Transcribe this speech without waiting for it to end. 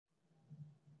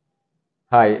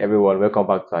Hi everyone, welcome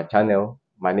back to our channel.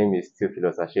 My name is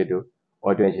Theophilus Ashedo,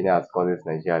 audio engineer at Causes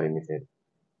Nigeria Limited.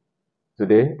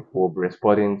 Today, we'll be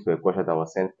responding to a question that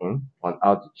was sent in on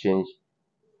how to change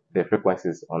the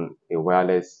frequencies on a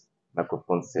wireless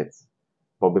microphone set.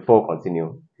 But before we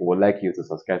continue, we would like you to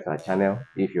subscribe to our channel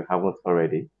if you haven't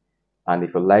already. And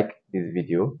if you like this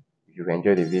video, if you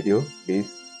enjoy the video,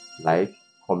 please like,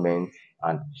 comment,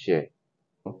 and share.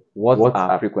 What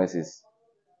are frequencies?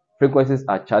 Frequencies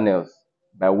are channels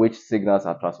by which signals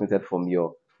are transmitted from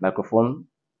your microphone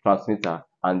transmitter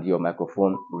and your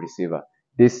microphone receiver.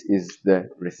 This is the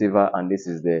receiver and this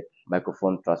is the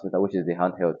microphone transmitter, which is the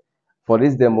handheld. For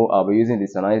this demo, I'll be using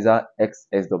the Sennheiser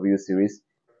XSW series.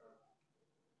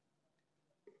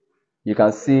 You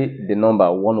can see the number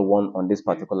 11 on this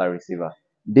particular receiver.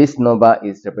 This number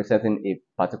is representing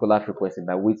a particular frequency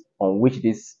on which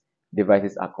these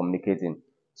devices are communicating.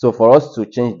 So for us to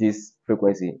change this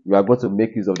frequency, we are going to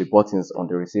make use of the buttons on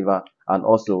the receiver and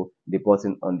also the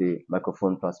button on the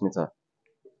microphone transmitter.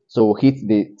 So hit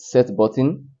the set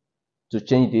button to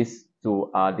change this to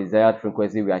our desired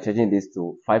frequency. We are changing this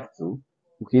to 5.2.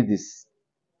 We hit this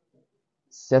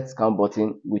set scan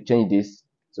button. We change this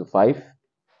to 5.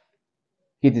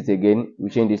 Hit it again, we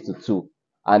change this to 2,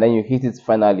 and then you hit it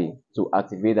finally to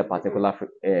activate the particular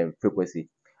frequency.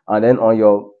 And then on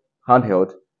your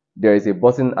handheld, there is a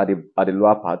button at the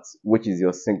lower part, which is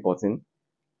your sync button.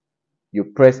 You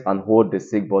press and hold the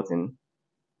sync button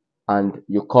and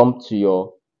you come to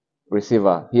your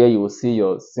receiver. Here you will see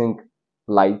your sync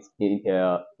light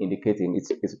indicating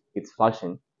it's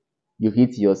flashing. You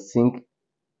hit your sync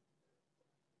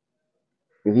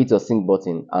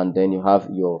button and then you have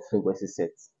your frequency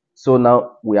set. So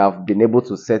now we have been able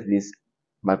to set this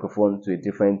microphone to a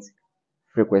different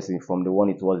frequency from the one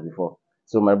it was before.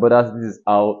 So my brothers, this is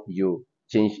how you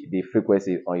change the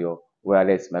frequency on your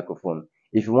wireless microphone.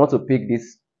 If you want to pick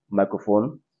this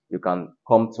microphone, you can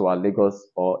come to our Lagos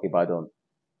or Ibadan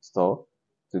store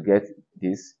to get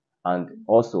this, and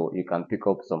also you can pick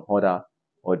up some other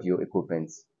audio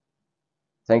equipments.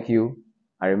 Thank you.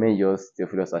 I remain yours,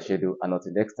 Theophilus Ashedu, and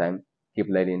until next time, keep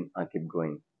learning and keep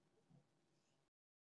growing.